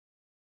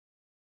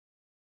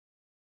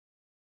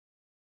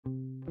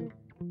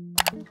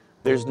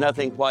There's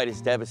nothing quite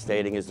as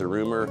devastating as the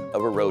rumor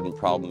of a rodent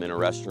problem in a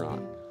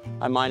restaurant.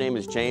 Hi, my name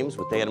is James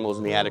with the Animals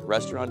in the Attic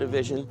Restaurant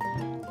Division.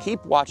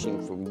 Keep watching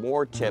for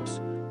more tips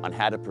on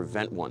how to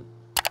prevent one.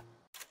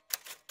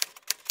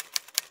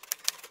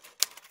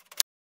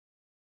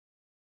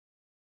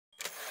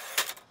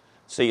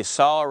 So you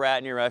saw a rat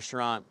in your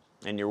restaurant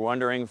and you're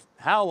wondering,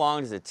 how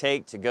long does it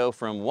take to go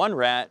from one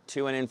rat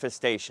to an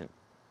infestation?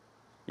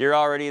 You're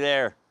already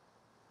there.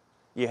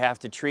 You have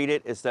to treat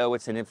it as though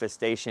it's an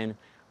infestation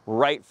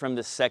right from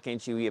the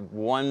second you give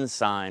one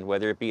sign,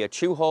 whether it be a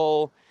chew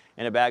hole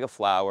in a bag of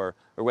flour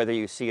or whether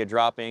you see a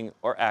dropping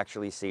or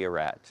actually see a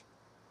rat.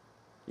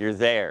 You're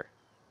there.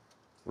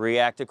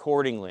 React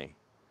accordingly.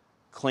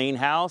 Clean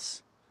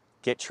house,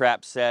 get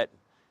trap set,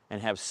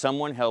 and have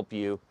someone help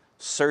you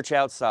search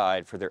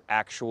outside for their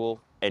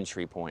actual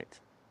entry point.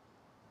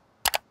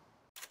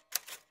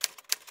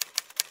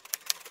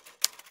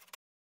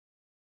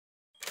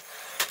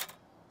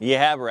 You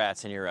have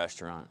rats in your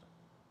restaurant.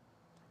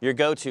 Your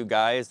go-to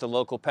guy is the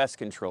local pest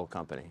control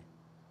company.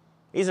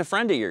 He's a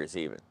friend of yours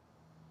even.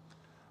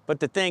 But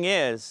the thing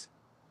is,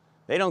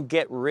 they don't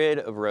get rid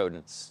of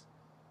rodents.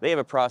 They have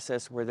a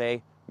process where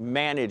they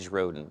manage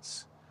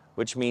rodents,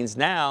 which means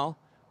now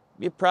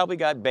you've probably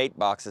got bait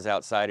boxes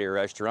outside of your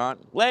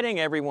restaurant letting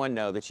everyone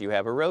know that you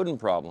have a rodent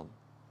problem.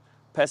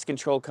 Pest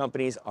control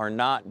companies are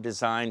not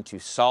designed to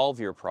solve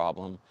your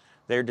problem.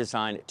 They're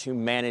designed to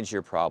manage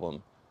your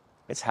problem.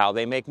 It's how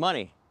they make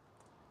money.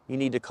 You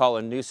need to call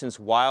a nuisance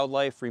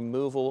wildlife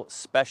removal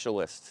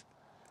specialist.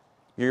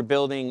 Your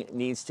building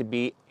needs to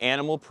be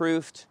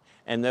animal-proofed,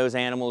 and those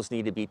animals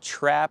need to be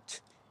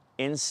trapped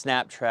in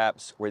snap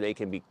traps where they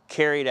can be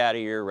carried out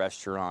of your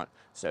restaurant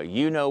so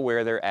you know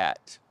where they're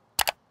at.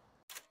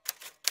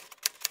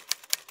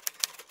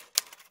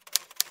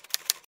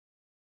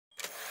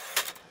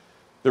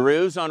 The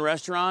roofs on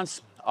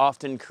restaurants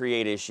often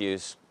create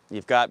issues.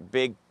 You've got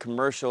big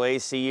commercial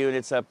AC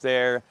units up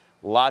there,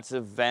 lots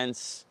of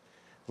vents,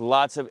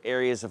 lots of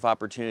areas of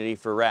opportunity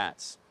for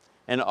rats.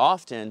 And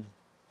often,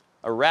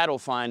 a rat will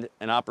find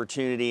an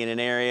opportunity in an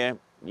area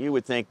you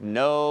would think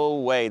no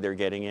way they're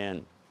getting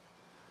in.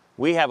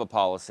 We have a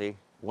policy,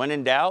 when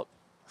in doubt,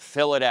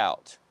 fill it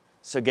out.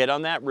 So get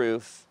on that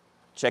roof,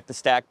 check the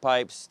stack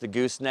pipes, the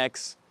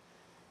goosenecks,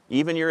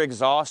 even your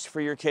exhaust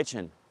for your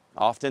kitchen.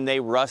 Often they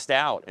rust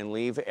out and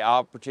leave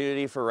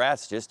opportunity for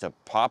rats just to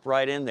pop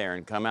right in there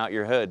and come out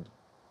your hood.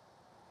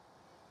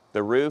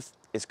 The roof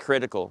is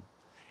critical.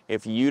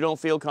 If you don't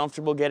feel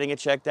comfortable getting it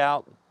checked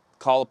out,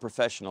 call a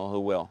professional who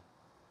will.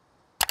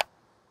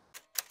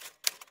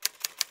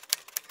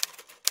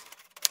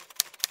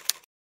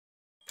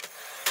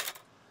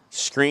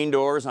 Screen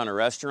doors on a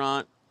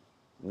restaurant,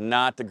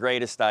 not the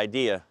greatest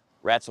idea.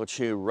 Rats will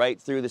chew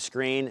right through the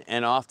screen,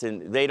 and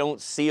often they don't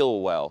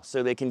seal well,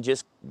 so they can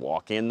just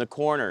walk in the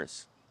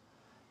corners.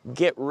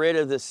 Get rid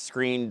of the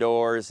screen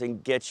doors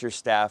and get your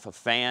staff a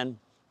fan.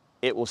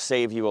 It will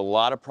save you a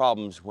lot of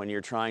problems when you're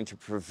trying to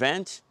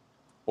prevent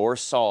or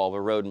solve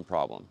a rodent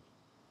problem.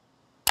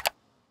 If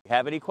you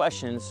have any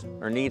questions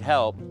or need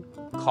help,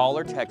 call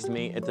or text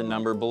me at the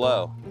number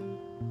below.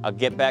 I'll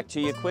get back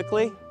to you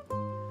quickly,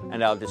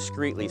 and I'll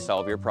discreetly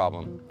solve your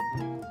problem.